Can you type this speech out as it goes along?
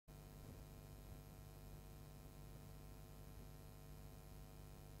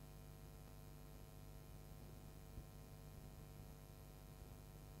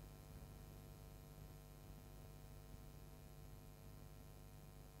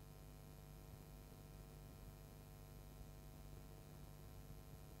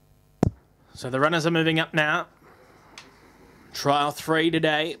So the runners are moving up now. Trial 3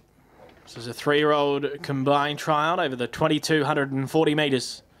 today. This is a 3-year-old combined trial over the 2,240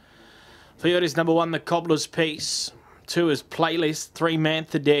 metres. Field is number 1, the Cobbler's Piece. 2 is Playlist. 3,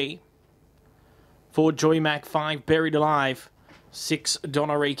 Mantha D. 4, Joy Mac. 5, Buried Alive. 6,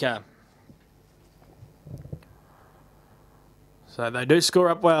 Donnerica. So they do score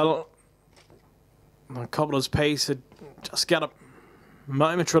up well. The Cobbler's Piece had just got up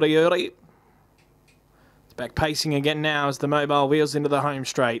momentarily early. It's back pacing again now as the mobile wheels into the home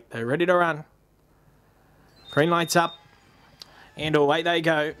straight. They're ready to run. Green lights up. And away they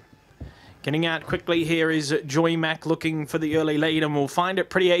go. Getting out quickly here is Joy Mac looking for the early lead, and we'll find it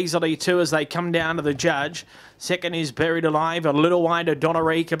pretty easily too as they come down to the judge. Second is Buried Alive, a little wider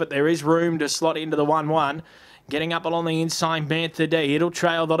Donnerica, but there is room to slot into the 1-1. Getting up along the inside, Mantha D. It'll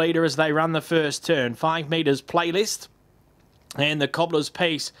trail the leader as they run the first turn. 5 metres Playlist, and the Cobbler's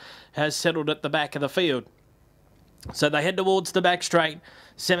Piece has settled at the back of the field. So they head towards the back straight.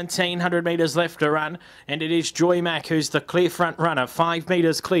 1,700 metres left to run, and it is Joy Mac who's the clear front runner. 5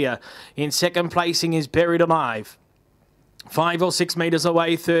 metres clear. In second placing is Buried Alive. 5 or 6 metres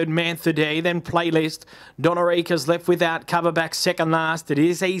away, third Mantha D, then Playlist. Donnerica's left without cover, back second last. It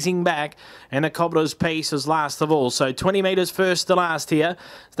is easing back, and the Cobbler's Piece is last of all. So 20 metres first to last here.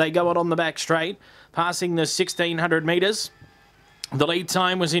 They go out on the back straight, passing the 1,600 metres. The lead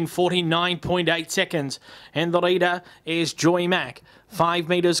time was in 49.8 seconds, and the leader is Joy Mac. 5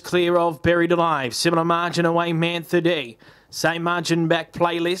 metres clear of Buried Alive. Similar margin away, Mantha D. Same margin back,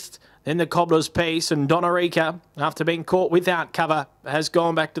 Playlist. Then the Cobbler's Piece, and Donnerica, after being caught without cover, has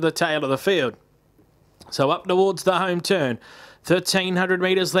gone back to the tail of the field. So up towards the home turn. 1,300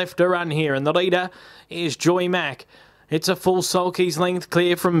 metres left to run here, and the leader is Joy Mac. It's a full sulky's length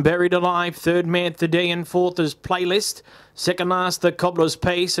clear from Buried Alive. Third, Mantha D, and fourth is Playlist. Second last, the Cobbler's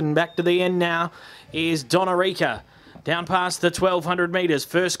Piece, and back to the end now is Donnerica. Down past the 1,200 metres,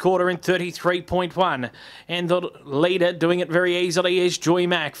 first quarter in 33.1. And the leader, doing it very easily, is Joy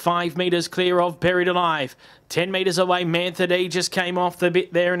Mac. 5 metres clear of Buried Alive. 10 metres away, Mantha D just came off the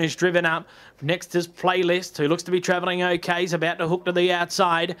bit there and is driven up. Next is Playlist, who looks to be travelling okay. He's about to hook to the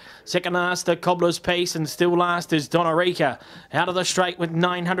outside. Second last, the Cobbler's Piece, and still last is Donnerica. Out of the straight with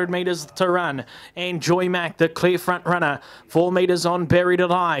 900 metres to run. And Joy Mac, the clear front runner. 4 metres on Buried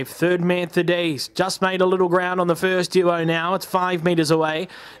Alive. Third, Mantha D. Just made a little ground on the first duo now. It's 5 metres away.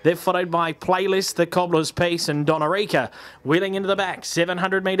 They're followed by Playlist, the Cobbler's Piece, and Donnerica. Wheeling into the back,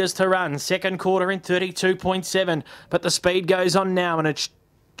 700 metres to run. Second quarter in 32.7. But the speed goes on now, and it's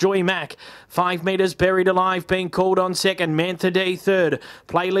Joy Mac. 5 metres Buried Alive being called on second. Mantha D third.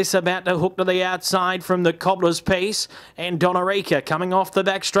 Playlist about to hook to the outside from the Cobbler's Piece. And Donnerica coming off the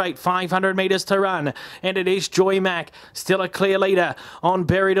back straight. 500 metres to run. And it is Joy Mac. Still a clear leader on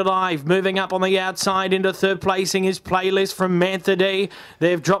Buried Alive. Moving up on the outside into third placing is Playlist from Mantha D.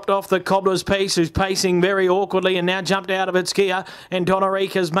 They've dropped off the Cobbler's Piece, who's pacing very awkwardly and now jumped out of its gear. And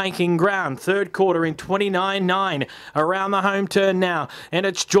Donnerica's making ground. Third quarter in 29.9. Around the home turn now. And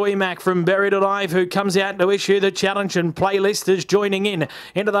it's Joy Mac from Buried Alive who comes out to issue the challenge, and Playlist is joining in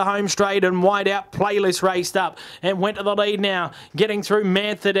into the home straight, and wide out Playlist raced up and went to the lead now, getting through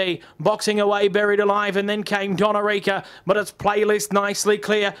Mantha D, boxing away Buried Alive, and then came Donnerica, but it's Playlist nicely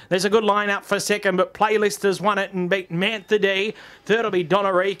clear. There's a good line up for second, but Playlist has won it and beat Mantha D. Third will be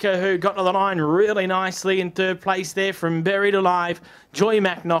Donnerica, who got to the line really nicely in third place there from Buried Alive. Joy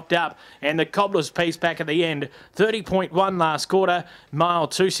Mac knocked up, and the Cobbler's Piece back at the end. 30.1 last quarter, mile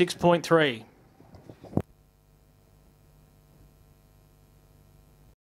 26.3.